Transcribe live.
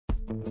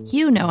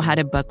You know how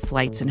to book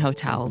flights and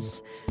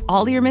hotels.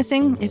 All you're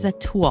missing is a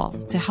tool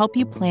to help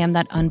you plan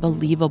that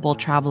unbelievable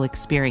travel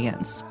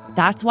experience.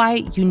 That's why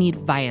you need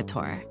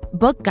Viator.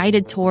 Book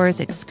guided tours,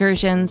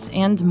 excursions,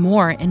 and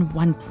more in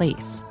one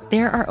place.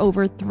 There are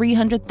over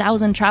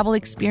 300,000 travel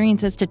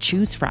experiences to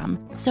choose from,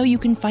 so you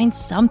can find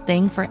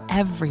something for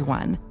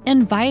everyone.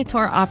 And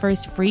Viator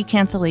offers free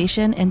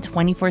cancellation and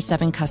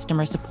 24/7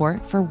 customer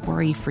support for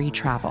worry-free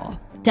travel.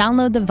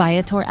 Download the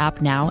Viator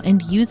app now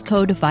and use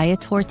code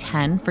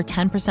Viator10 for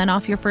 10%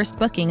 off your first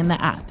booking in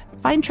the app.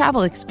 Find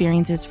travel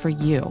experiences for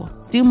you.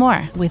 Do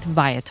more with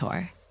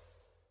Viator.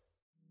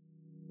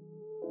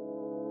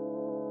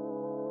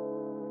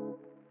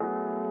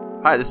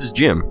 Hi, this is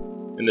Jim.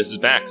 And this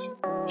is Max.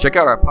 Check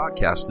out our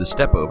podcast, The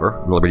Step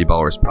Over, the Liberty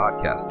Ballers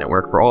Podcast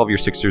Network, for all of your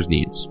Sixers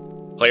needs.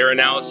 Player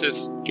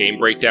analysis, game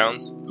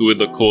breakdowns, who would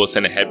look coolest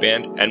in a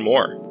headband, and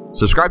more.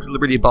 Subscribe to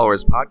Liberty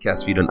Ballers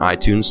podcast feed on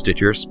iTunes,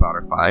 Stitcher,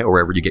 Spotify, or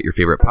wherever you get your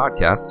favorite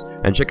podcasts,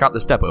 and check out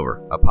The Step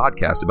Over, a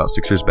podcast about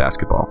Sixers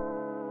basketball.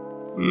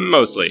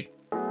 Mostly.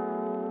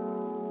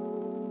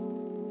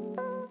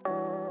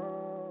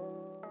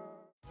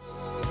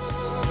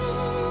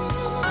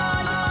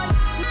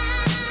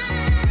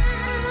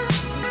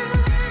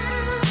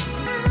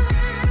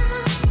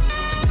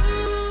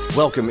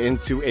 Welcome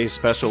into a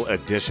special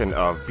edition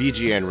of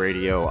BGN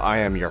Radio. I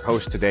am your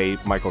host today,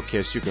 Michael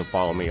Kist. You can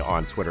follow me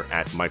on Twitter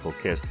at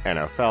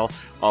MichaelKistNFL.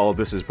 All of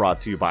this is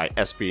brought to you by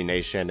SB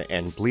Nation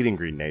and Bleeding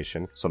Green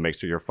Nation. So make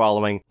sure you're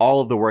following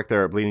all of the work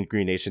there at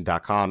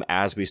bleedinggreennation.com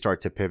as we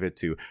start to pivot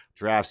to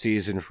draft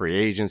season, free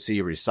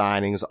agency,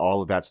 re-signings,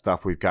 all of that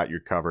stuff. We've got you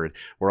covered.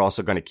 We're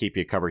also going to keep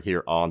you covered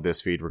here on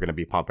this feed. We're going to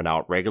be pumping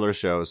out regular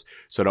shows.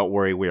 So don't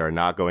worry, we are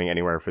not going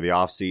anywhere for the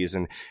off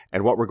season.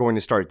 And what we're going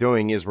to start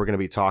doing is we're going to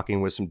be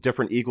talking with some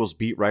different Eagles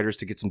beat writers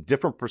to get some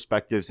different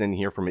perspectives in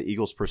here from an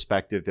Eagles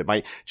perspective that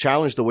might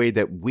challenge the way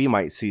that we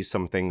might see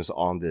some things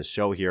on this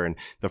show here. And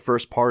the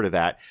first part of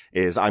that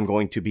is I'm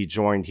going to be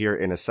joined here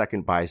in a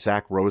second by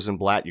Zach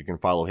Rosenblatt. You can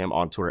follow him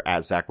on Twitter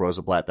at Zach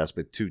Rosenblatt. That's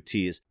with 2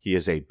 T's. He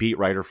is a beat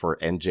writer for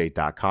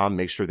NJ.com.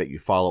 Make sure that you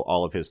follow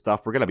all of his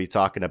stuff. We're going to be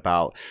talking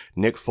about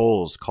Nick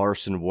Foles,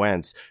 Carson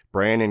Wentz,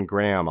 Brandon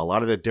Graham, a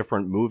lot of the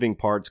different moving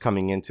parts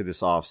coming into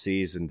this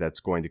offseason that's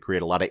going to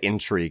create a lot of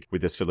intrigue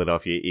with this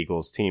Philadelphia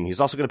Eagles team.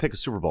 He's also going to pick a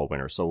Super Bowl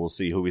winner, so we'll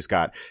see who he's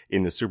got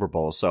in the Super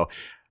Bowl. So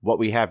what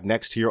we have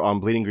next here on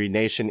Bleeding Green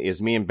Nation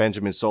is me and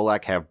Benjamin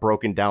Solak have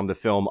broken down the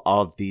film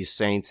of the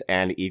Saints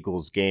and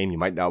Eagles game. You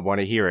might not want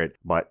to hear it,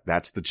 but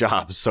that's the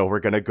job. So we're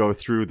going to go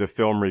through the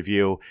film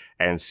review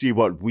and see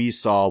what we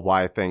saw,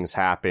 why things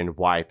happened,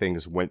 why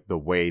things went the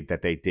way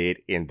that they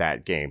did in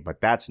that game.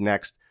 But that's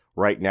next.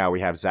 Right now,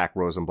 we have Zach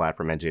Rosenblatt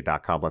from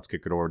NJ.com. Let's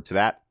kick it over to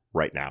that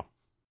right now.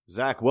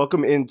 Zach,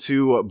 welcome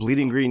into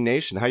Bleeding Green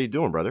Nation. How you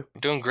doing, brother?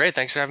 I'm doing great.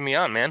 Thanks for having me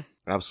on, man.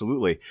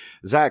 Absolutely.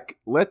 Zach,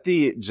 let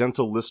the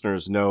gentle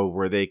listeners know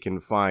where they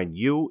can find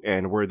you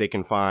and where they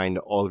can find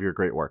all of your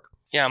great work.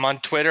 Yeah, I'm on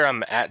Twitter.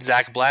 I'm at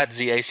Zach Blatt,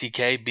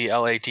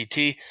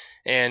 ZackBlatt.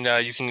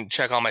 And you can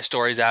check all my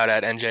stories out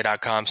at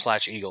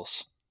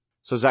NJ.com/Eagles.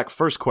 So, Zach,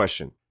 first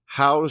question.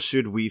 How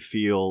should we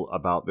feel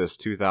about this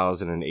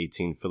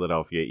 2018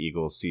 Philadelphia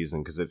Eagles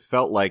season? Because it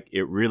felt like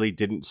it really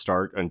didn't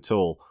start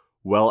until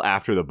well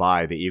after the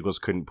bye. The Eagles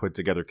couldn't put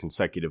together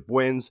consecutive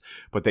wins,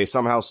 but they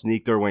somehow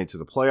sneaked their way into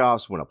the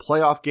playoffs, win a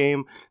playoff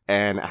game,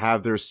 and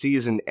have their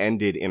season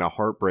ended in a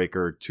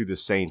heartbreaker to the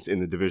Saints in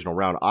the divisional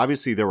round.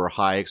 Obviously, there were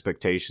high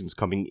expectations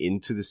coming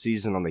into the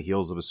season on the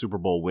heels of a Super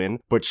Bowl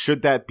win, but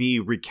should that be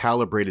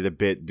recalibrated a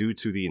bit due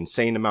to the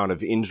insane amount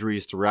of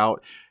injuries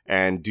throughout?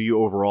 And do you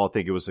overall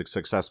think it was a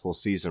successful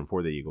season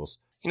for the Eagles?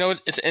 You know,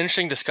 it's an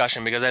interesting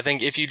discussion because I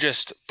think if you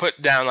just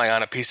put down like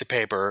on a piece of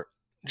paper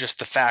just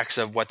the facts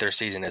of what their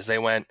season is, they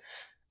won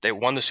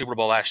the Super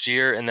Bowl last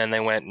year, and then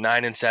they went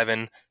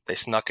 9-7. They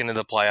snuck into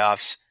the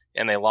playoffs,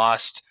 and they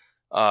lost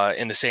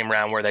in the same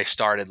round where they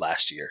started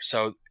last year.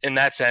 So in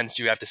that sense,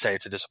 you have to say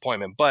it's a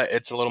disappointment, but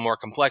it's a little more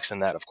complex than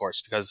that, of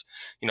course, because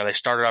they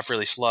started off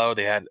really slow.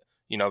 They had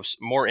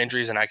more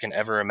injuries than I can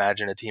ever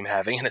imagine a team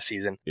having in a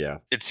season. Yeah.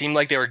 It seemed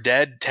like they were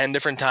dead 10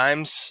 different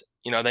times.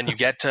 Then you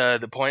get to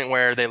the point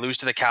where they lose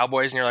to the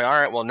Cowboys and you're like, all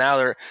right, well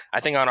now I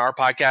think on our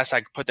podcast,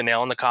 I put the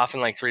nail in the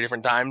coffin like 3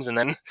 different times. And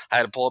then I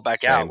had to pull it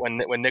back out when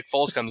Nick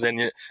Foles comes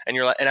in and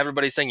you're like, and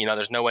everybody's saying,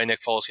 there's no way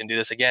Nick Foles can do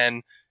this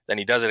again. Then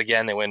he does it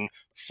again. They win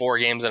 4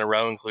 games in a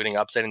row, including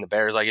upsetting the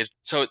Bears.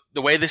 So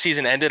the way the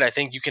season ended, I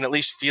think you can at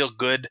least feel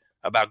good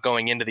about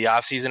going into the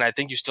offseason. I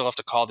think you still have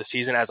to call the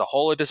season as a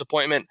whole a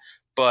disappointment,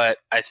 but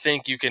I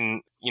think you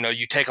can,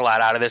 you take a lot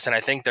out of this, and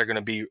I think they're going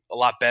to be a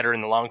lot better in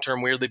the long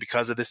term, weirdly,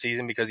 because of this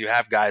season, because you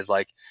have guys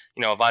like,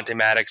 Avonte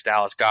Maddox,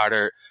 Dallas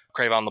Goedert,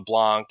 Cravon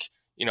LeBlanc,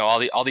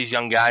 all these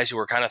young guys who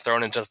were kind of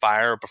thrown into the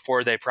fire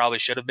before they probably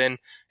should have been,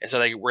 and so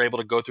they were able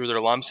to go through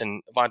their lumps,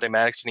 and Avonte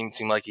Maddox didn't even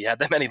seem like he had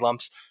that many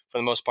lumps for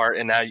the most part,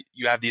 and now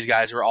you have these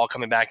guys who are all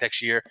coming back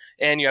next year,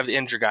 and you have the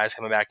injured guys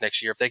coming back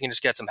next year. If they can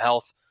just get some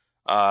health,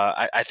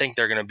 I think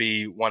they're going to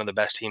be one of the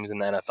best teams in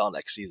the NFL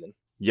next season.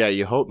 Yeah,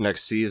 you hope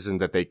next season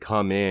that they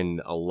come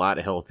in a lot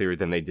healthier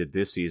than they did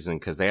this season,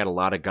 because they had a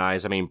lot of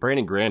guys. I mean,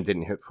 Brandon Graham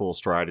didn't hit full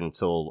stride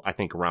until I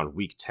think around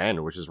week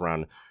 10, which is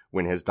around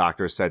when his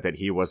doctor said that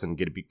he wasn't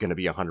going to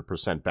be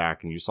 100%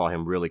 back, and you saw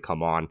him really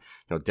come on.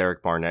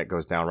 Derek Barnett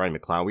goes down, Ryan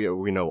McLeod.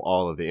 We know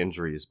all of the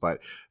injuries, but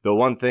the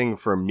one thing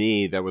for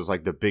me that was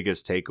like the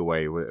biggest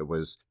takeaway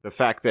was the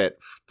fact that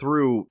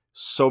through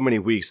so many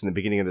weeks in the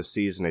beginning of the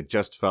season, it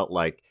just felt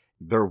like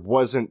there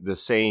wasn't the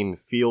same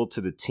feel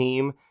to the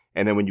team.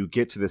 And then when you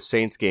get to the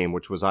Saints game,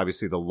 which was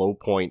obviously the low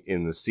point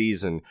in the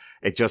season,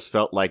 it just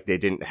felt like they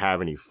didn't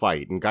have any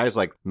fight. And guys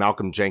like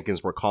Malcolm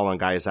Jenkins were calling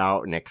guys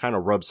out, and it kind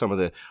of rubbed some of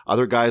the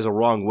other guys the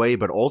wrong way,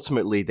 but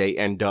ultimately they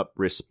end up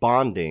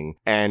responding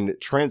and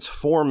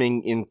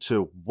transforming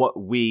into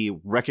what we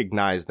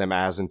recognized them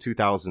as in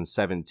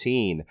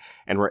 2017,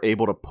 and were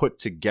able to put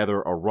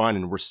together a run,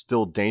 and we're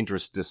still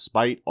dangerous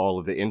despite all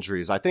of the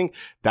injuries. I think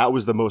that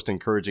was the most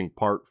encouraging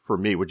part for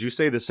me. Would you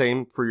say the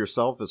same for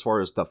yourself as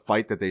far as the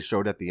fight that they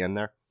showed at the end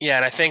there? Yeah,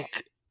 and I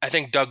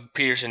think Doug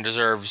Peterson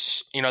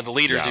deserves, the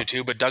leaders do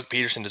too, but Doug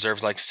Peterson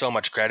deserves like so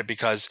much credit,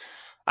 because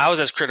I was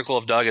as critical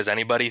of Doug as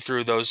anybody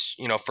through those,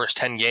 first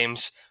 10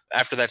 games.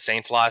 After that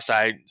Saints loss,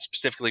 I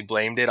specifically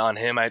blamed it on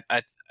him. I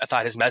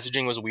thought his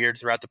messaging was weird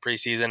throughout the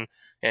preseason,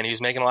 and he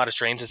was making a lot of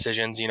strange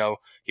decisions.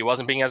 He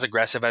wasn't being as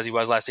aggressive as he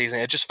was last season.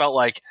 It just felt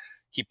like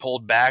he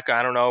pulled back.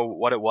 I don't know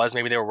what it was.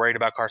 Maybe they were worried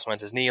about Carson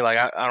Wentz's knee. Like,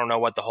 I don't know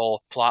what the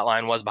whole plot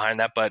line was behind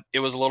that, but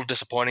it was a little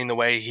disappointing the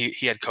way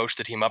he had coached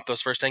the team up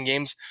those first 10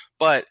 games.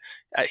 But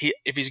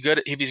if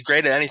he's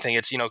great at anything,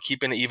 it's,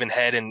 keeping an even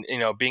head and,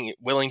 being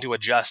willing to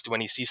adjust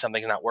when he sees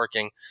something's not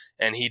working.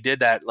 And he did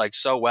that like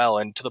so well.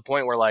 And to the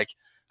point where, like,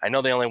 I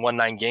know they only won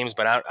 9 games,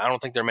 but I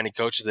don't think there are many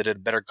coaches that did a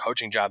better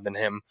coaching job than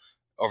him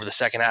over the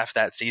second half of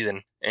that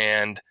season.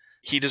 And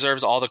he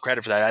deserves all the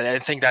credit for that. I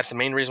think that's the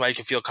main reason why you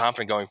can feel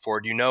confident going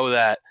forward.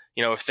 That,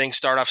 if things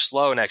start off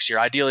slow next year,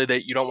 ideally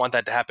that you don't want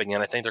that to happen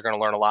again. I think they're going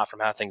to learn a lot from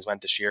how things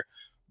went this year.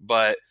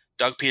 But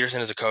Doug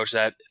Peterson is a coach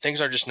that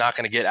things are just not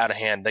going to get out of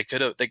hand. They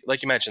could have,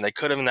 like you mentioned, they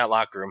could have in that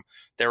locker room.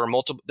 There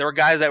were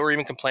guys that were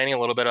even complaining a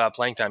little bit about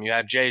playing time. You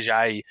had Jay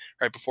Ajayi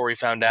right before we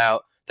found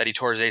out that he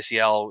tore his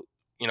ACL,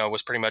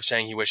 was pretty much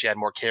saying he wished he had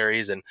more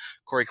carries, and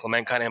Corey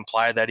Clement kind of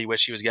implied that he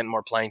wished he was getting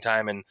more playing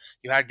time. And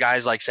you had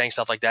guys like saying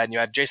stuff like that. And you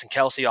had Jason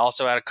Kelce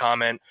also had a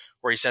comment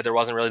where he said there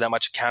wasn't really that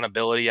much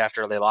accountability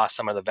after they lost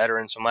some of the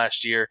veterans from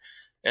last year.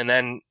 And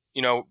then,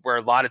 where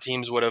a lot of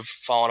teams would have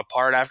fallen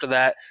apart after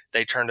that,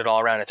 they turned it all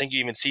around. I think you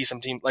even see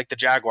some team like the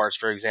Jaguars,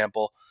 for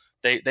example,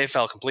 they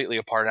fell completely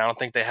apart. And I don't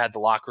think they had the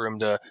locker room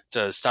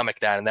to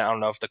stomach that. And I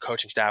don't know if the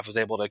coaching staff was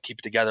able to keep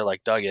it together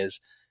like Doug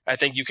is. I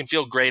think you can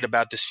feel great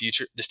about this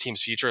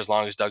team's future, as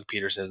long as Doug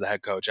Peterson is the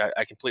head coach.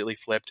 I completely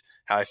flipped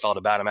how I felt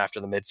about him after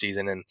the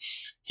midseason, and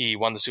he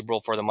won the Super Bowl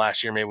for them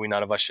last year. Maybe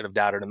none of us should have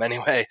doubted him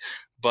anyway,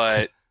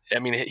 but I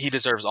mean, he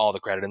deserves all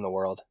the credit in the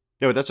world.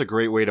 No, that's a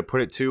great way to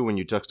put it too. When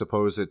you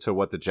juxtapose it to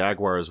what the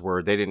Jaguars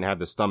were, they didn't have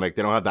the stomach.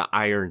 They don't have the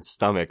iron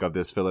stomach of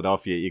this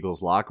Philadelphia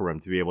Eagles locker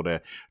room to be able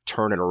to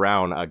turn it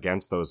around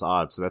against those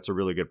odds. So that's a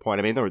really good point.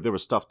 I mean, there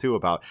was stuff too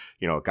about,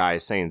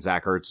 guys saying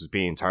Zach Ertz was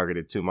being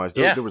targeted too much.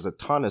 There was a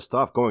ton of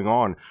stuff going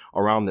on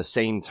around the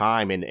same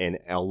time. And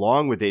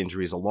along with the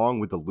injuries, along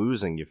with the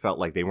losing, you felt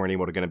like they weren't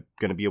going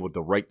to be able to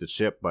right the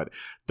ship. But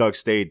Doug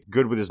stayed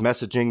good with his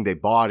messaging. They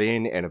bought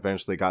in and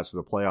eventually got to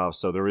the playoffs.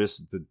 So there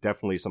is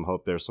definitely some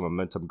hope there, some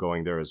momentum going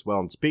there as well.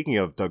 And speaking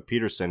of Doug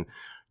Peterson,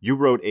 you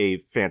wrote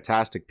a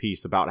fantastic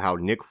piece about how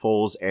Nick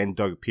Foles and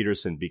Doug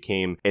Peterson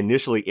became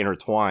initially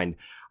intertwined.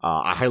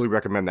 I highly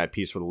recommend that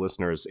piece for the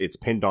listeners. It's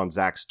pinned on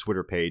Zach's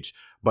Twitter page.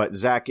 But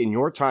Zach, in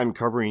your time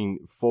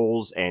covering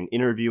Foles and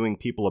interviewing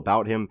people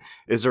about him,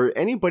 is there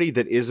anybody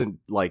that isn't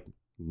like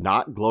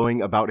not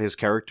glowing about his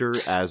character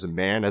as a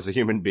man, as a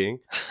human being?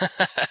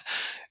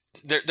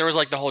 There was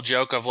like the whole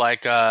joke of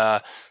like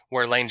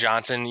where Lane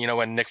Johnson,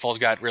 when Nick Foles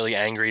got really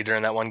angry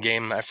during that one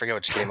game, I forget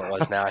which game it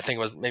was now. I think it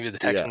was maybe the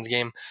Texans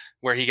game,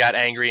 where he got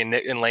angry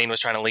and Lane was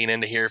trying to lean in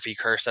to hear if he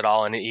cursed at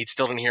all, and he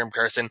still didn't hear him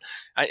curse. And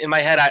in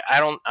my head, I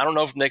don't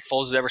know if Nick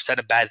Foles has ever said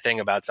a bad thing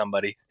about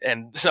somebody,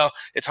 and so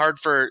it's hard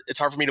for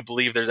me to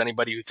believe there's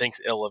anybody who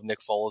thinks ill of Nick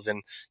Foles.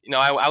 And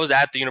I was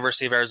at the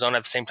University of Arizona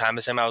at the same time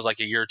as him. I was like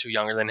a year or two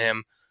younger than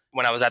him.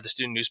 When I was at the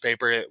student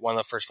newspaper, one of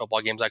the first football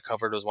games I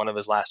covered was one of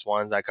his last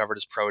ones. I covered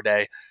his pro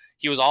day.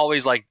 He was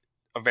always like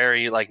a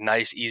very like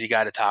nice, easy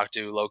guy to talk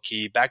to, low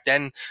key. Back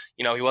then,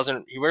 he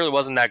really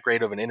wasn't that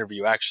great of an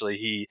interview. Actually,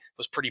 he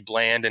was pretty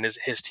bland, and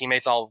his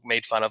teammates all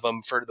made fun of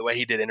him for the way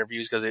he did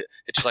interviews, because it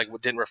just like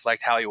didn't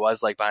reflect how he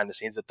was like behind the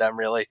scenes with them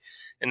really.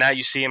 And now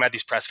you see him at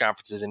these press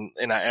conferences,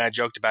 and I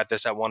joked about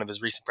this at one of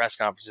his recent press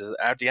conferences.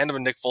 At the end of a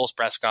Nick Foles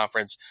press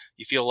conference,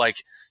 you feel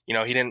like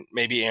he didn't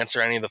maybe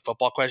answer any of the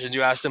football questions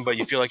you asked him, but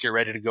you feel like you're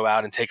ready to go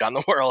out and take on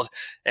the world.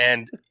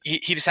 And he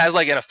just has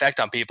like an effect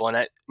on people. And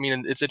I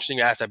mean, it's interesting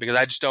to ask that, because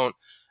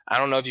I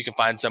don't know if you can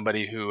find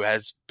somebody who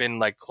has been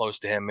like close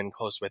to him and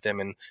close with him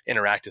and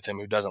interact with him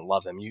who doesn't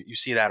love him. You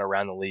see that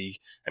around the league.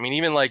 I mean,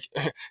 even like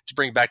to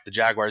bring back the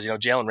Jaguars,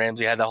 Jalen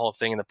Ramsey had that whole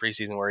thing in the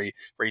preseason where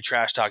he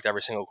trash talked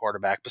every single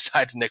quarterback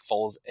besides Nick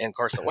Foles and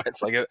Carson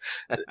Wentz. Like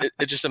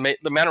it just the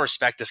amount of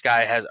respect this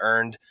guy has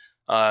earned.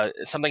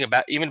 Something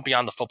about even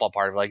beyond the football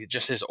part of it, like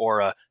just his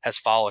aura has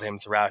followed him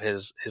throughout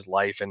his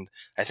life. And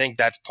I think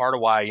that's part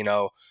of why,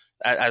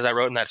 as I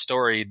wrote in that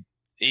story,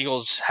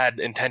 Eagles had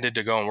intended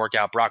to go and work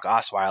out Brock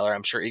Osweiler.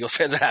 I'm sure Eagles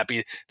fans are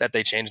happy that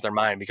they changed their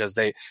mind because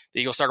the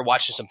Eagles started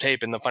watching some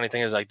tape. And the funny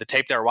thing is, like, the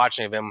tape they were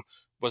watching of him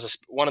was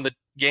one of the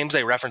games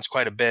they referenced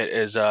quite a bit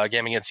is a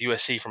game against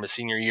USC from his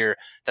senior year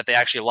that they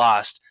actually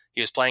lost.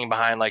 He was playing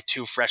behind like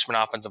 2 freshman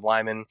offensive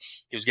linemen.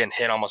 He was getting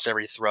hit almost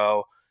every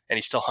throw, and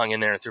he still hung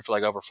in there and threw for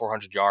like over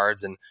 400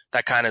 yards. And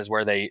that kind of is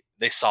where they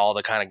saw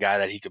the kind of guy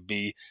that he could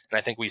be. And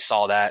I think we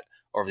saw that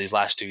over these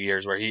last 2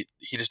 years where he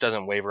just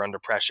doesn't waver under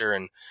pressure.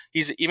 And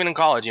he's even in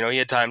college, he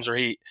had times where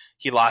he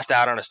lost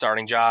out on a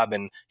starting job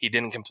and he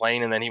didn't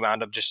complain. And then he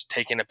wound up just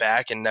taking it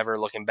back and never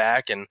looking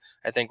back. And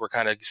I think we're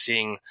kind of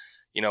seeing,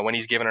 when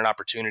he's given an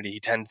opportunity,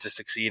 he tends to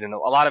succeed. And a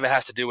lot of it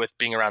has to do with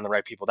being around the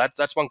right people.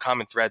 That's one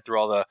common thread through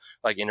all the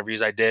like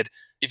interviews I did.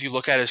 If you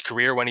look at his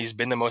career, when he's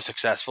been the most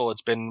successful,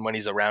 it's been when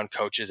he's around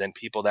coaches and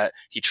people that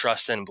he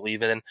trusts and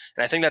believes in. And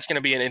I think that's going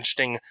to be an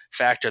interesting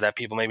factor that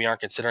people maybe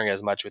aren't considering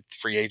as much with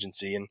free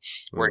agency and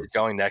where he's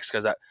going next.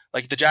 Because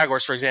like the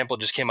Jaguars, for example,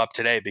 just came up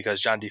today because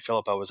John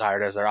DeFilippo was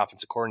hired as their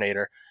offensive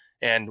coordinator.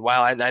 And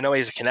while I know he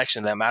has a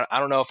connection to them, I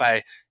don't know if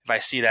I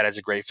see that as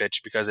a great fit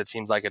because it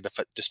seems like a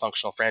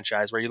dysfunctional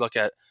franchise where you look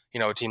at,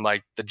 a team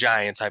like the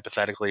Giants,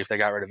 hypothetically, if they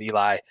got rid of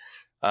Eli,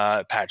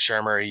 Pat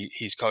Shurmur,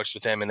 he's coached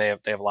with him and they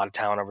have a lot of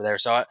talent over there.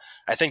 So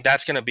I think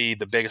that's going to be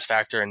the biggest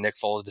factor in Nick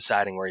Foles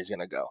deciding where he's going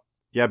to go.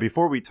 Yeah,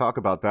 before we talk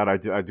about that,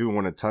 I do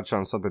want to touch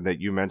on something that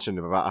you mentioned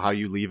about how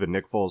you leave a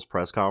Nick Foles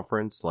press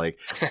conference. Like,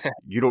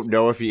 you don't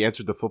know if he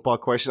answered the football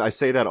question. I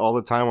say that all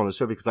the time on the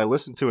show because I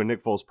listen to a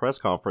Nick Foles press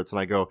conference and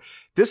I go,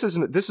 this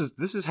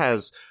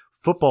has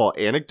football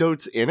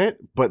anecdotes in it,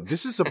 but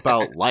this is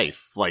about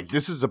life. Like,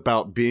 this is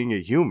about being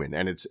a human,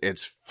 and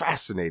it's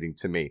fascinating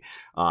to me.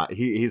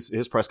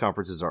 His press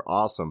conferences are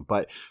awesome.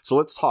 But so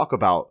let's talk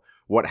about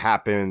what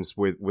happens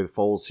with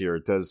Foles here.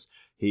 Does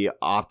he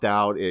opt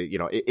out?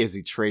 Is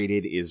he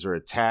traded? Is there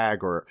a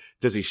tag, or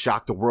does he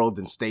shock the world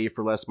and stay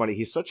for less money?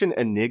 He's such an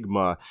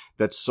enigma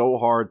that's so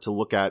hard to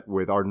look at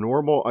with our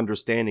normal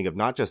understanding of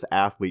not just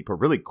athlete, but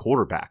really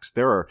quarterbacks.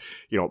 There are,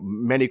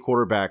 many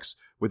quarterbacks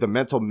with a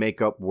mental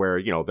makeup where,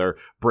 they're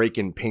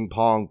breaking ping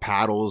pong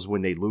paddles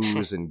when they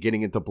lose and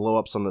getting into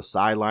blow-ups on the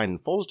sideline.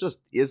 And Foles just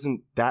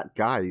isn't that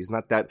guy. He's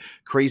not that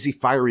crazy,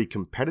 fiery,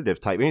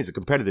 competitive type. I mean, he's a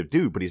competitive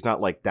dude, but he's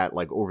not like that,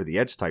 like over the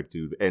edge type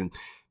dude. And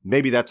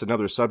maybe that's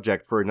another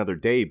subject for another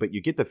day, but you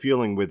get the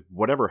feeling with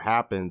whatever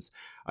happens,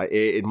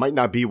 it might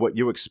not be what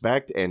you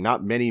expect, and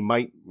not many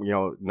might,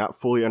 not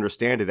fully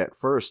understand it at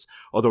first.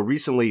 Although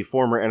recently,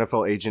 former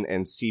NFL agent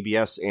and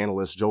CBS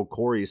analyst Joe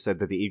Corey said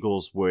that the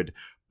Eagles would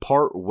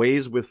part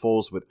ways with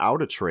Foles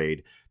without a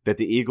trade, that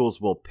the Eagles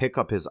will pick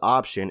up his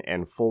option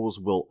and Foles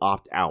will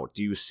opt out.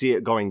 Do you see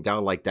it going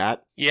down like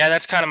that? Yeah,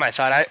 that's kind of my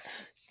thought.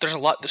 There's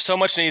so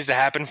much needs to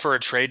happen for a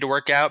trade to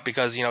work out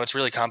because, it's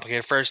really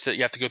complicated. First,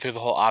 you have to go through the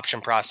whole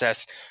option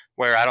process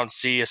where I don't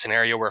see a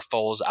scenario where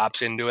Foles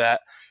opts into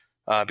that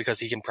because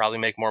he can probably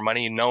make more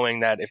money, knowing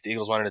that if the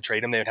Eagles wanted to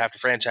trade him, they would have to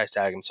franchise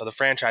tag him. So the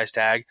franchise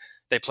tag,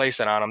 they place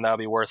it on him, that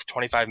would be worth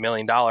 $25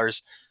 million.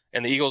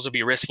 And the Eagles would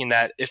be risking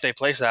that if they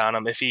place that on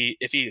him. If he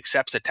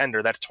accepts the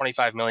tender, that's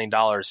 $25 million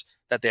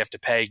that they have to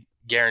pay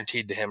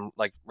guaranteed to him,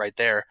 like right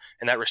there.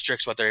 And that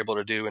restricts what they're able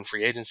to do in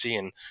free agency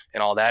and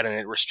all that. And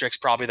it restricts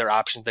probably their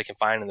options they can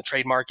find in the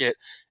trade market.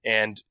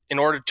 And in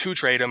order to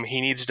trade him,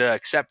 he needs to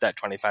accept that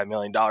 $25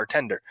 million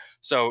tender.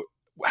 So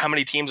how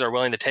many teams are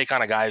willing to take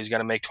on a guy who's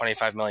going to make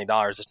 $25 million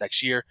this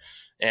next year?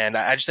 And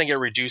I just think it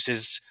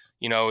reduces,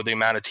 the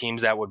amount of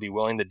teams that would be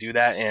willing to do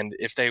that. And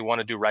if they want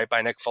to do right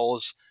by Nick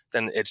Foles,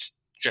 then it's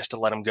just to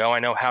let him go. I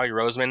know Howie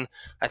Roseman,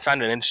 I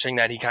found it interesting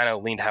that he kind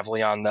of leaned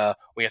heavily on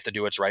we have to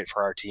do what's right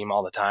for our team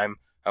all the time.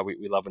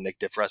 We love when Nick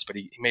did for us, but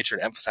he made sure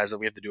to emphasize that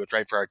we have to do what's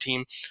right for our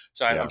team.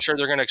 So I'm sure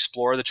they're going to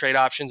explore the trade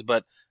options,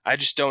 but I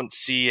just don't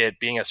see it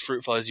being as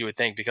fruitful as you would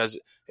think, because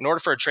in order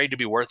for a trade to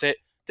be worth it,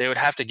 they would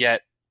have to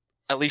get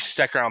at least a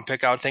second round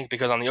pick, I would think,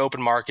 because on the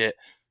open market,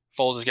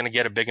 Foles is going to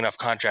get a big enough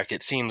contract,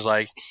 it seems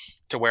like,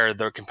 to where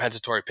their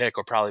compensatory pick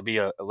will probably be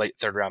a late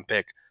third round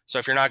pick. So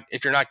if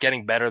you're not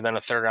getting better than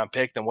a third round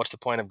pick, then what's the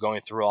point of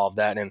going through all of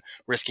that and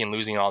risking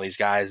losing all these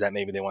guys that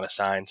maybe they want to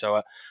sign?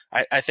 So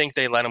I think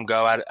they let him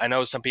go. I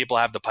know some people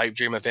have the pipe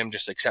dream of him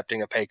just accepting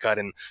a pay cut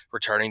and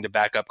returning to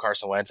back up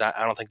Carson Wentz. I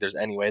don't think there's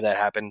any way that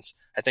happens.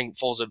 I think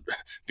Foles would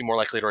be more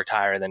likely to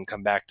retire than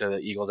come back to the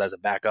Eagles as a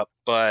backup.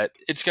 But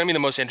it's going to be the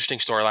most interesting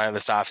storyline of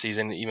this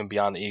offseason, even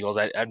beyond the Eagles.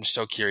 I'm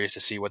so curious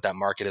to see what that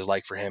market is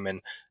like for him.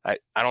 And I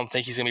don't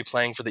think he's going to be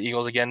playing for the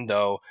Eagles again,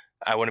 though.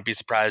 I wouldn't be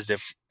surprised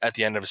if at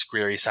the end of his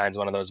career he signs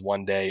one of those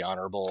one-day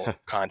honorable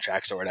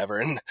contracts or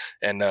whatever,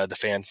 and the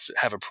fans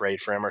have a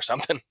parade for him or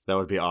something. That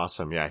would be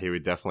awesome. Yeah, he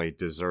would definitely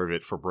deserve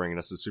it for bringing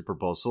us the Super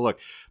Bowl. So look,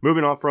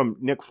 moving on from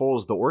Nick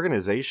Foles, the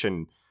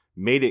organization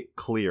made it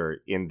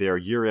clear in their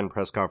year-end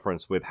press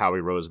conference with Howie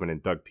Roseman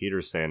and Doug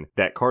Peterson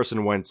that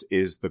Carson Wentz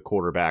is the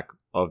quarterback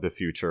of the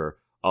future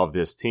of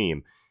this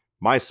team.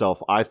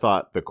 Myself, I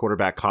thought the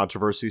quarterback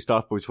controversy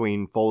stuff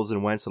between Foles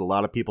and Wentz that a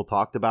lot of people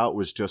talked about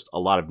was just a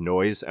lot of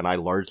noise, and I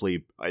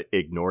largely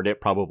ignored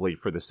it, probably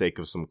for the sake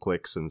of some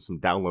clicks and some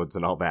downloads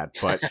and all that.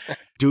 But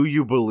do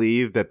you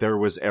believe that there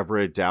was ever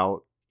a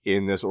doubt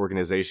in this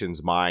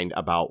organization's mind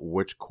about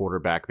which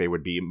quarterback they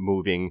would be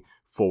moving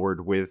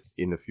forward with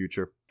in the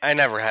future? I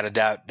never had a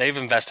doubt. They've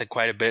invested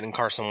quite a bit in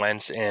Carson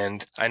Wentz,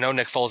 and I know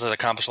Nick Foles has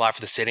accomplished a lot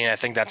for the city, and I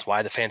think that's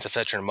why the fans have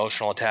such an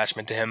emotional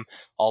attachment to him,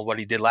 all what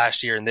he did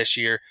last year and this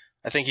year.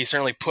 I think he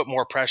certainly put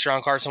more pressure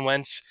on Carson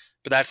Wentz,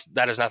 but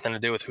that has nothing to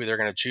do with who they're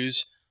going to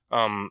choose.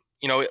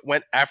 It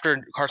went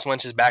after Carson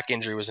Wentz's back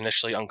injury was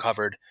initially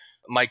uncovered.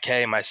 Mike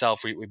Kay and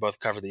myself, we both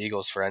covered the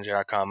Eagles for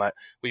NJ.com.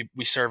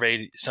 We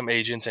surveyed some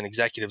agents and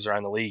executives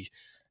around the league,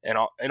 and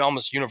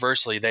almost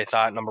universally they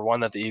thought, number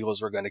one, that the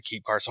Eagles were going to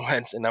keep Carson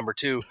Wentz, and number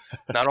two,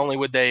 not only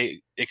would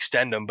they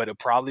extend him, but it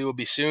probably will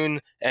be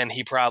soon, and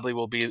he probably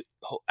will be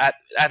at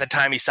the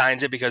time he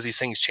signs it, because these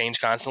things change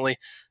constantly.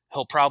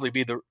 He'll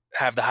probably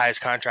have the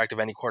highest contract of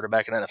any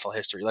quarterback in NFL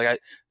history,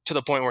 to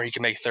the point where he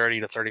can make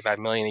 $30 to $35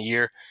 million a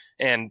year.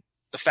 And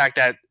the fact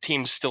that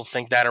teams still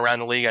think that around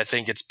the league, I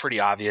think it's pretty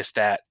obvious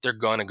that they're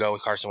going to go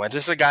with Carson Wentz.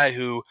 This is a guy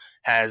who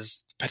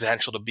has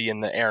potential to be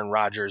in the Aaron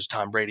Rodgers,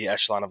 Tom Brady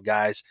echelon of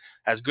guys.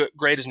 As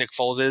great as Nick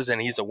Foles is, and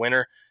he's a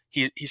winner,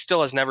 he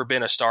still has never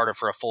been a starter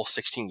for a full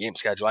 16-game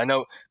schedule. I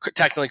know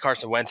technically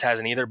Carson Wentz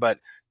hasn't either, but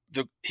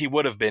he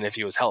would have been if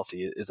he was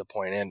healthy, is the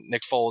point. And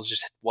Nick Foles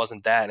just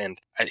wasn't that. And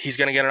he's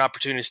going to get an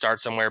opportunity to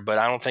start somewhere, but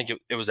I don't think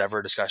it was ever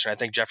a discussion. I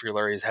think Jeffrey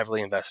Lurie is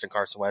heavily invested in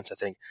Carson Wentz. I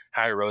think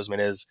Howie Roseman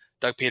is.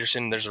 Doug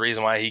Peterson, there's a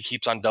reason why he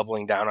keeps on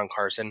doubling down on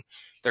Carson.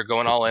 They're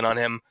going all in on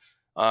him.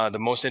 The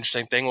most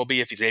interesting thing will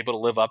be if he's able to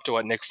live up to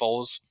what Nick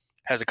Foles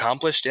has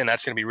accomplished, and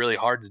that's going to be really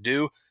hard to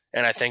do.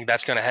 And I think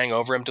that's going to hang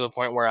over him to the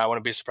point where I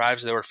wouldn't be surprised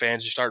if there were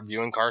fans who start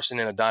viewing Carson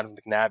in a Donovan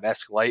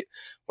McNabb-esque light,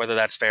 whether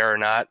that's fair or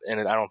not,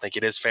 and I don't think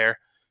it is fair.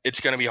 It's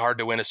going to be hard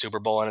to win a Super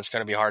Bowl, and it's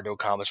going to be hard to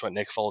accomplish what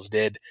Nick Foles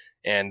did.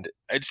 And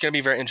it's going to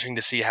be very interesting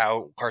to see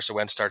how Carson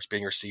Wentz starts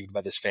being received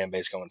by this fan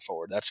base going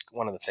forward. That's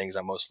one of the things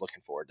I'm most looking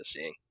forward to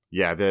seeing.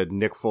 Yeah, the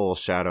Nick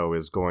Foles shadow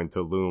is going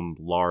to loom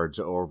large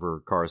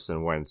over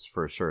Carson Wentz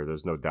for sure.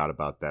 There's no doubt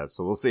about that.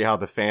 So we'll see how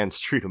the fans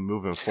treat him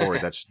moving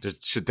forward. That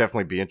should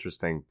definitely be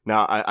interesting.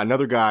 Now,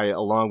 another guy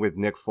along with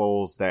Nick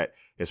Foles that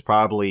is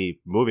probably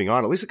moving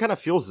on, at least it kind of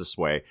feels this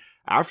way.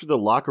 After the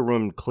locker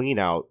room clean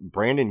out,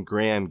 Brandon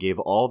Graham gave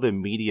all the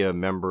media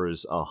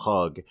members a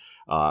hug,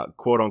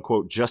 quote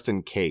unquote, just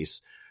in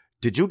case.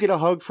 Did you get a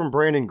hug from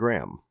Brandon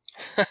Graham?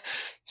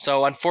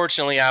 So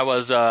unfortunately, I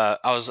was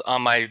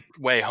on my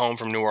way home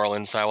from New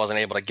Orleans, so I wasn't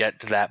able to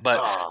get to that.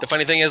 But The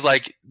funny thing is,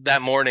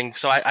 that morning,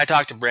 so I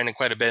talked to Brandon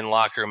quite a bit in the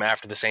locker room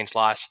after the Saints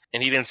loss,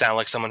 and he didn't sound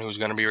like someone who was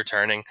going to be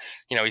returning.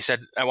 He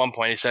said at one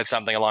point, he said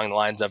something along the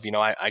lines of,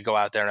 I go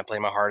out there and I play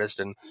my hardest,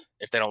 and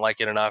if they don't like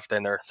it enough,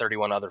 then there are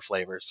 31 other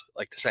flavors.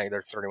 Like to say, there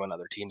are 31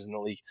 other teams in the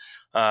league.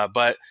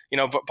 But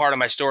part of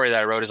my story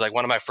that I wrote is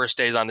one of my first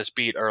days on this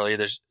beat earlier,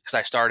 because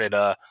I started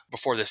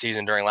before the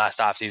season, during last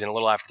offseason, a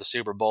little after the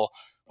Super Bowl.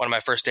 One of my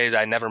first days,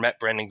 I never met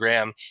Brandon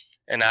Graham,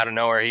 and out of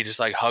nowhere, he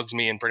just hugs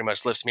me and pretty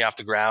much lifts me off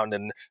the ground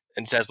and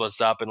says what's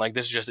up. And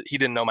this is just, he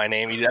didn't know my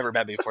name. He'd never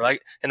met me before.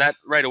 And that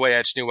right away,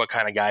 I just knew what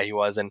kind of guy he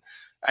was. And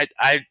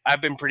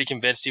I've been pretty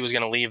convinced he was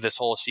going to leave this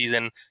whole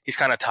season. He's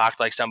kind of talked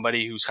like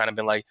somebody who's kind of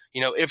been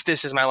if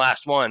this is my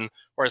last one,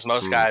 whereas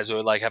most guys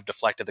would have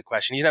deflected the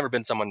question. He's never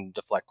been someone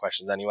to deflect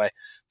questions anyway,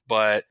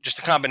 but just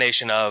the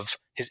combination of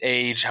his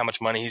age, how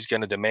much money he's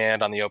going to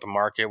demand on the open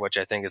market, which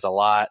I think is a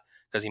lot,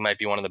 because he might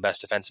be one of the best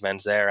defensive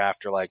ends there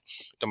after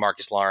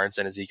DeMarcus Lawrence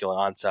and Ezekiel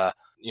Ansah,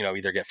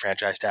 either get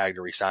franchise tagged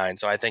or re-signed.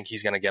 So I think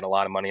he's going to get a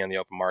lot of money on the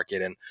open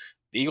market. And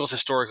the Eagles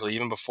historically,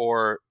 even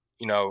before,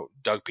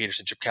 Doug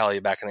Peterson, Chip Kelly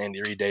back in the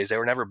Andy Reid days, they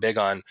were never big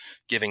on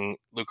giving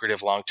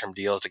lucrative long-term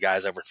deals to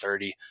guys over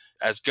 30.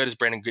 As good as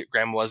Brandon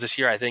Graham was this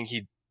year, I think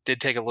he did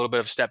take a little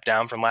bit of a step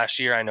down from last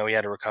year. I know he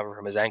had to recover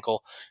from his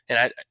ankle,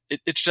 and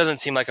it just doesn't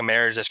seem like a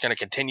marriage that's going to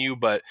continue,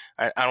 but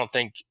I don't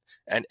think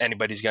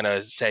anybody's going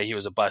to say he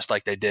was a bust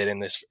like they did in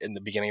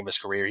the beginning of his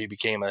career. He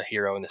became a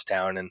hero in this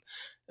town, and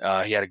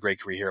he had a great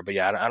career here, but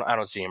yeah, I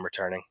don't see him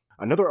returning.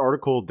 Another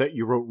article that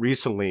you wrote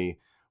recently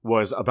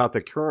was about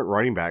the current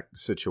running back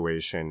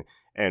situation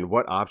and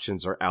what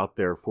options are out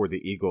there for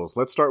the Eagles.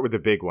 Let's start with the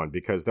big one,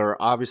 because there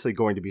are obviously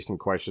going to be some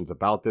questions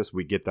about this.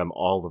 We get them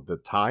all of the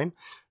time.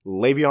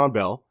 Le'Veon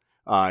Bell,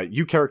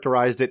 you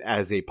characterized it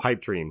as a pipe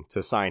dream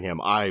to sign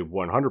him. I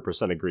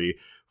 100% agree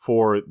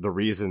for the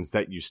reasons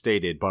that you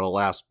stated, but I'll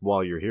ask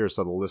while you're here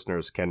so the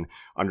listeners can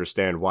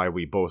understand why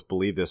we both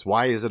believe this.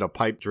 Why is it a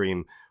pipe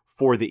dream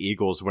for the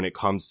Eagles when it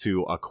comes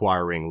to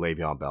acquiring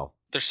Le'Veon Bell?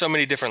 there's so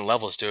many different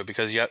levels to it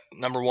because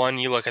number one,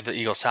 you look at the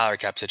Eagles salary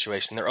cap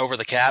situation. They're over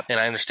the cap, and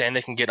I understand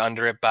they can get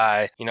under it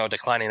by,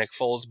 declining Nick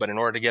Foles, but in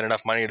order to get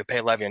enough money to pay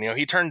Le'Veon,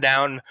 he turned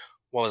down,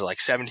 what was it, like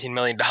 $17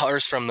 million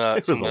from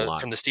the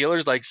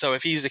Steelers? Like, so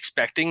if he's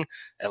expecting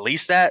at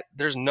least that,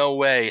 there's no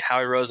way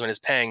Howie Roseman is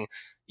paying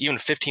even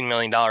 $15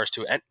 million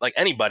to like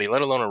anybody,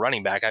 let alone a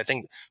running back. I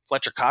think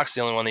Fletcher Cox is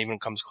the only one that even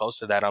comes close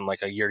to that on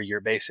like a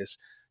year-to-year basis.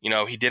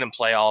 He didn't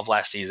play all of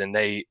last season.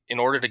 In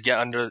order to get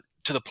under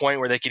to the point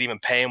where they could even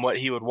pay him what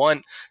he would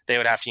want, they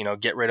would have to,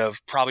 get rid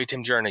of probably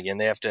Tim Jernigan.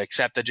 They have to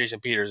accept that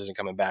Jason Peters isn't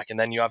coming back. And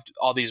then you have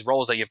all these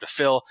roles that you have to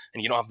fill,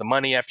 and you don't have the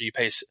money after you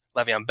pay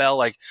Le'Veon Bell.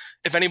 Like,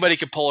 if anybody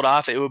could pull it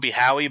off, it would be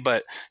Howie,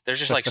 but there's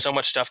just like so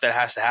much stuff that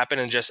has to happen.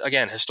 And just,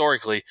 again,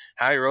 historically,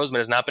 Howie Roseman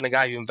has not been a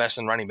guy who invests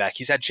in running back.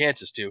 He's had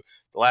chances to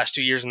the last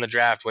 2 years in the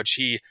draft, which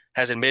he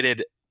has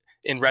admitted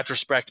in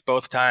retrospect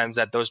both times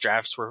that those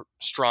drafts were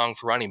strong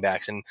for running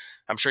backs. And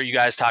I'm sure you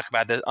guys talk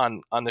about this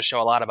on the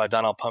show a lot about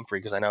Donnell Pumphrey,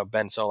 because I know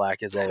Ben Solak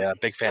is a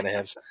big fan of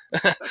his.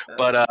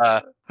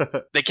 But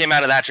they came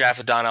out of that draft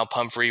with Donnell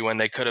Pumphrey when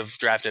they could have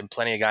drafted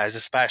plenty of guys.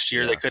 This past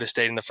year, They could have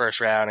stayed in the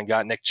first round and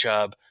got Nick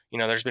Chubb.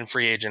 There's been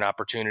free agent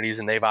opportunities,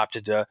 and they've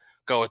opted to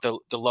go with the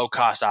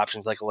low-cost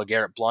options like a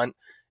LeGarrette Blount.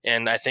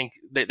 And I think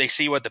they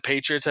see what the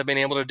Patriots have been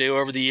able to do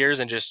over the years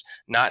and just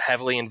not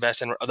heavily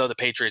invest in, although the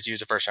Patriots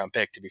used a first-round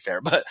pick, to be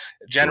fair. But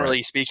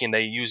generally speaking,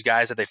 they use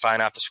guys that they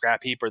find off the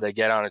scrap heap or they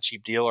get on a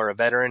cheap deal or a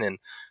veteran. And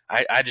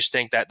I just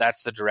think that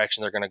that's the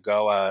direction they're going to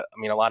go.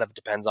 A lot of it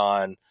depends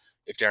on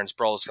if Darren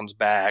Sproles comes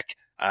back.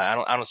 I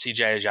don't see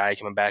Jay Ajayi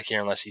coming back here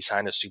unless he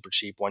signed a super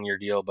cheap 1-year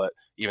deal, but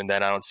even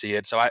then I don't see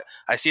it. So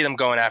I see them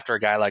going after a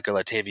guy like a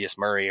Latavius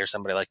Murray or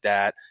somebody like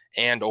that,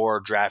 and or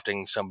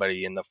drafting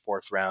somebody in the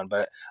 4th round.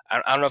 But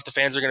I don't know if the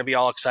fans are going to be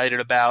all excited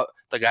about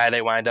the guy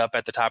they wind up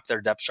at the top of their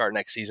depth chart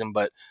next season,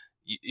 but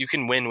you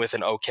can win with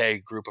an okay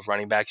group of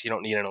running backs. You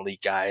don't need an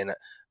elite guy. And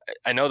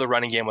I know the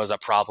running game was a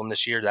problem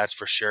this year, that's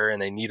for sure,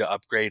 and they need to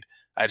upgrade.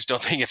 I just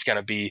don't think it's going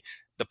to be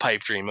the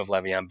pipe dream of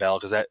Le'Veon Bell,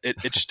 because it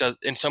just does,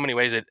 in so many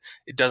ways it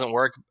doesn't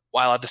work,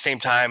 while at the same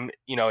time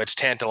it's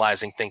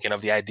tantalizing thinking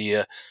of the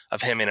idea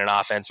of him in an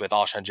offense with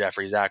Alshon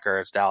Jeffrey, Zach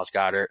Ertz, Dallas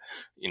Goedert,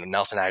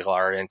 Nelson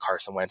Aguilar, and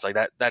Carson Wentz. Like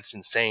that's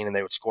insane, and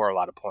they would score a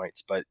lot of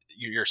points, but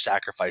you're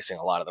sacrificing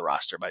a lot of the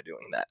roster by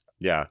doing that.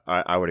 Yeah,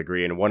 I would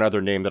agree. And one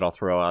other name that I'll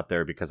throw out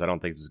there, because I don't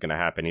think this is going to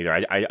happen either.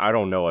 I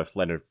don't know if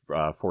Leonard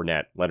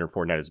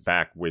Fournette is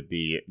back with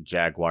the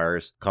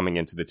Jaguars coming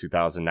into the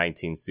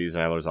 2019 season.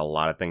 I know there's a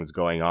lot of things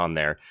going on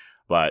there,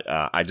 but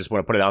I just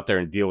want to put it out there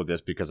and deal with this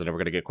because I know we're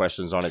going to get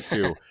questions on it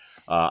too.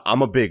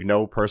 I'm a big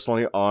no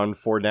personally on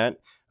Fournette.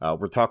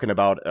 We're talking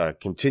about a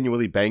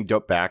continually banged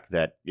up back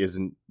that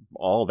isn't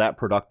all that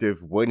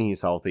productive when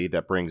he's healthy,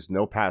 that brings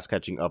no pass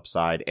catching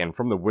upside. And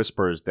from the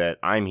whispers that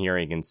I'm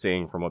hearing and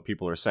seeing from what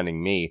people are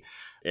sending me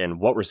and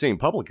what we're seeing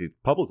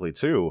publicly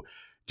too,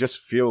 just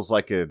feels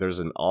like there's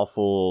an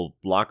awful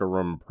locker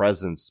room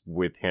presence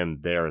with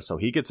him there. So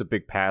he gets a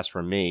big pass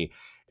from me.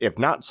 If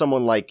not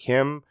someone like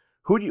him,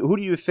 who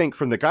do you think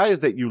from the guys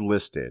that you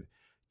listed,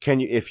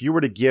 if you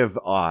were to give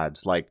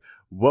odds, like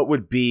what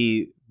would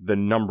be the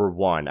number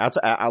one?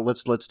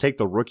 Let's take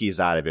the rookies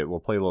out of it. We'll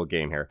play a little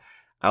game here.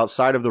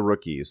 Outside of the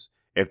rookies,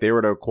 if they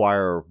were to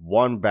acquire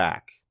one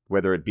back,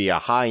 whether it be a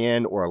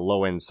high-end or a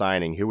low-end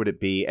signing, who would it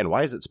be? And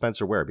why is it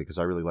Spencer Ware? Because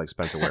I really like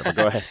Spencer Ware. But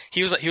go ahead.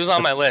 He was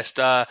on my list.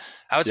 I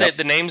would say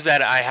the names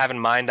that I have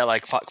in mind that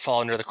like fall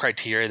under the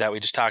criteria that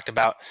we just talked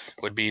about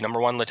would be number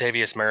one,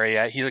 Latavius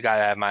Murray. He's a guy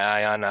I have my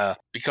eye on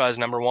because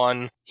number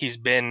one, he's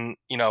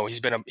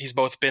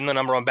both been the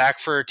number one back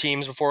for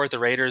teams before with the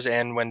Raiders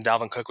and when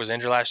Dalvin Cook was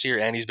injured last year,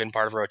 and he's been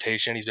part of a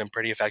rotation. He's been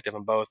pretty effective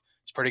in both.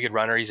 He's a pretty good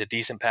runner. He's a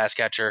decent pass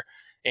catcher.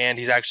 And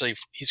he's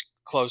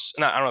close.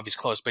 I don't know if he's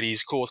close, but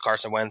he's cool with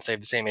Carson Wentz. They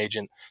have the same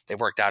agent. They've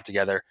worked out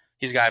together.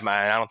 He's a guy of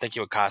mine. I don't think he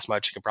would cost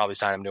much. You can probably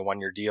sign him to a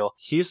 1-year deal.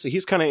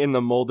 He's kind of in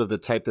the mold of the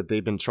type that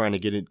they've been trying to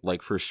get it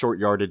like for short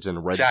yardage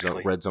and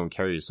red zone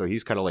carries. So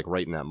he's kind of like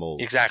right in that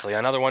mold. Exactly.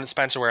 Another one,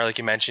 Spencer Ware, like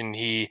you mentioned,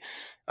 he's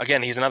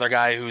another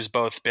guy who's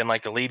both been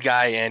like the lead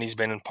guy and he's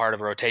been part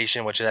of a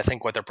rotation, which is I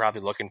think what they're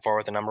probably looking for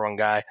with the number one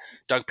guy.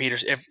 Doug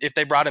Peterson, if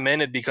they brought him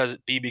in, it'd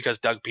be because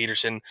Doug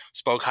Peterson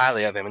spoke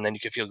highly of him, and then you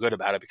could feel good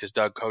about it because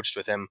Doug coached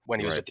with him when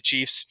he was with the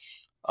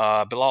Chiefs.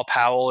 Bilal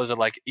Powell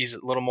he's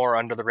a little more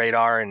under the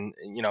radar, and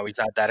he's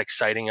not that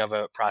exciting of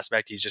a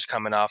prospect. He's just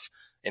coming off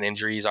an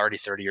injury. He's already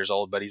 30 years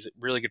old, but he's a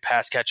really good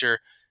pass catcher,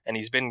 and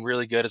he's been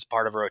really good as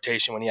part of a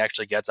rotation when he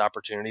actually gets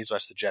opportunities,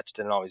 which the Jets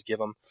didn't always give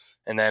him.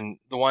 And then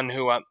the one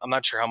who I'm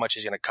not sure how much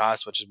he's going to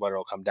cost, which is what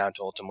it'll come down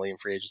to ultimately in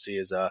free agency,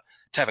 is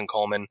Tevin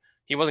Coleman.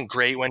 He wasn't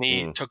great when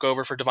he took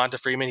over for Devonta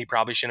Freeman. He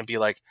probably shouldn't be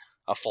like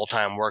a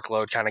full-time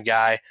workload kind of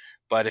guy,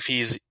 but if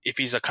he's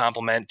a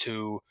compliment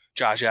to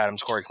Josh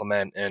Adams, Corey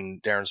Clement,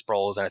 and Darren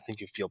Sproles, and I think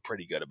you feel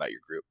pretty good about your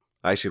group.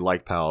 I actually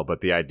like Powell,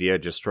 but the idea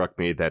just struck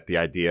me that the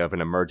idea of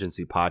an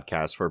emergency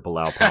podcast for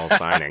Bilal Powell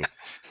signing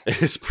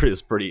is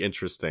pretty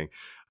interesting.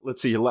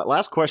 Let's see.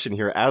 Last question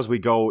here as we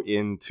go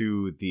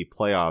into the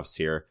playoffs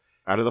here.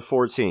 Out of the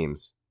 4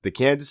 teams, the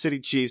Kansas City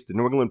Chiefs, the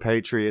New England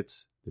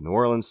Patriots, the New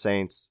Orleans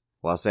Saints,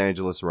 Los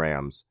Angeles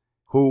Rams.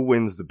 Who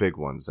wins the big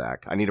one,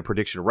 Zach? I need a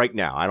prediction right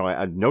now. I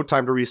have no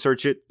time to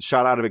research it.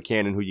 Shot out of a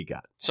cannon. Who you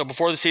got? So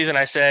before the season,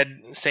 I said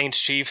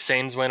Saints-Chiefs.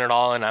 Saints win it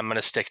all, and I'm going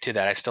to stick to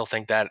that. I still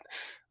think that.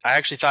 I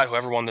actually thought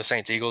whoever won the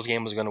Saints-Eagles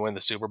game was going to win the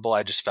Super Bowl.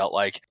 I just felt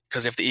like,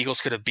 because if the Eagles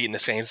could have beaten the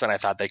Saints, then I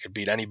thought they could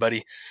beat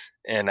anybody.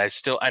 And I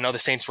know the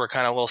Saints were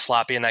kind of a little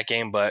sloppy in that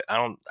game, but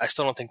I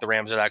still don't think the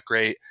Rams are that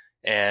great.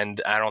 And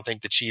I don't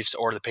think the Chiefs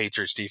or the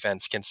Patriots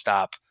defense can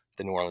stop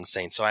the New Orleans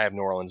Saints. So I have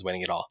New Orleans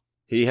winning it all.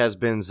 He has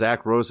been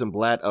Zach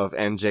Rosenblatt of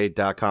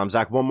NJ.com.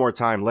 Zach, one more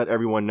time, let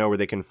everyone know where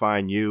they can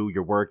find you,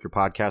 your work, your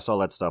podcast, all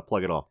that stuff.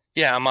 Plug it all.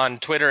 Yeah, I'm on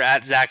Twitter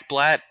at Zach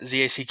Blatt,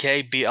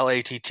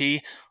 ZACKBLATT.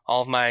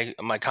 All of my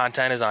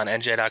content is on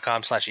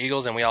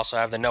NJ.com/Eagles, and we also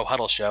have the No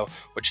Huddle Show,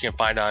 which you can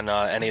find on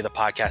any of the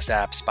podcast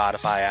apps,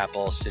 Spotify,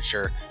 Apple,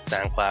 Stitcher,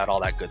 SoundCloud,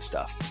 all that good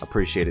stuff.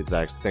 Appreciate it,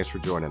 Zach. Thanks for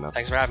joining us.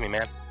 Thanks for having me,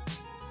 man.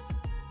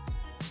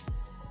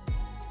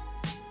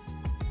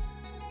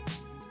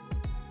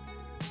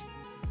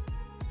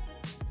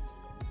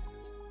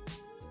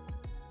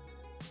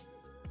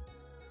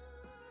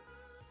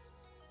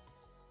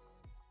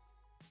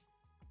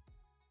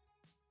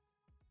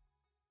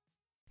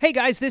 Hey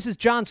guys, this is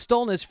John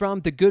Stolnis from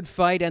The Good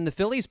Fight and the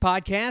Phillies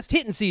podcast,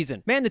 Hittin'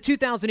 Season. Man, the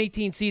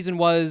 2018 season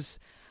was,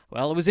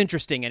 well, it was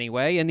interesting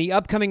anyway, and the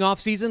upcoming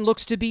offseason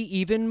looks to be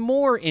even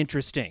more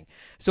interesting.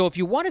 So if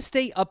you want to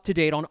stay up to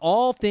date on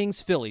all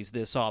things Phillies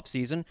this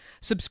offseason,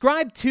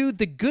 subscribe to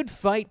The Good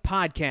Fight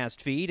podcast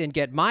feed and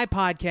get my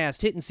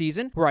podcast Hittin'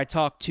 Season, where I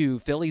talk to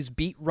Phillies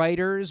beat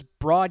writers,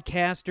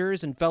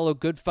 broadcasters, and fellow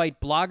Good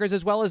Fight bloggers,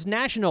 as well as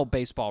national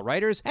baseball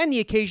writers, and the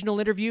occasional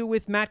interview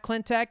with Matt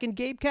Klentak and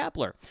Gabe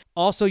Kapler.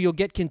 Also, you'll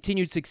get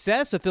Continued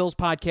Success, a Phil's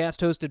podcast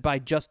hosted by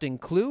Justin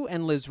Klugh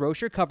and Liz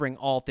Rocher, covering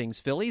all things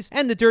Phillies,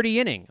 and The Dirty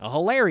Inning, a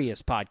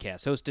hilarious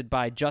podcast hosted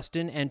by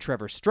Justin and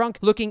Trevor Strunk,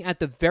 looking at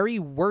the very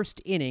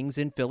worst innings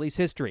in Phillies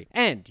history.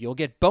 And you'll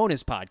get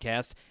bonus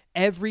podcasts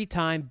every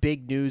time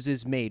big news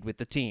is made with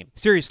the team.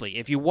 Seriously,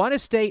 if you want to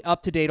stay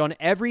up to date on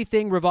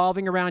everything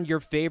revolving around your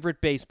favorite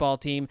baseball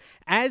team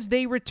as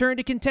they return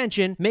to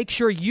contention, make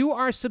sure you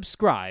are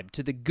subscribed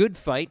to the Good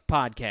Fight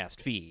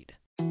podcast feed.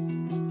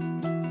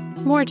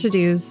 More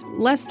to-dos,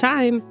 less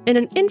time, and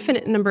an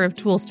infinite number of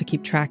tools to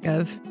keep track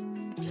of.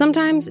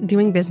 Sometimes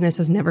doing business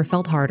has never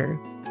felt harder,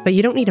 but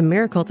you don't need a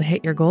miracle to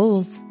hit your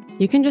goals.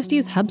 You can just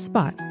use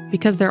HubSpot,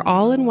 because their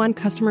all-in-one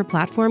customer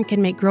platform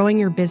can make growing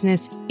your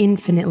business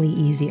infinitely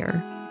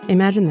easier.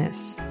 Imagine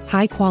this: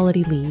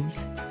 high-quality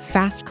leads,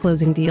 fast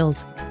closing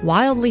deals,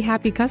 wildly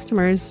happy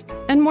customers,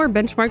 and more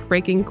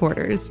benchmark-breaking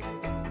quarters.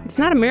 It's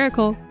not a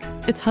miracle,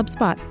 it's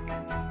HubSpot.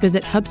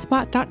 Visit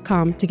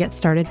HubSpot.com to get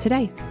started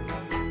today.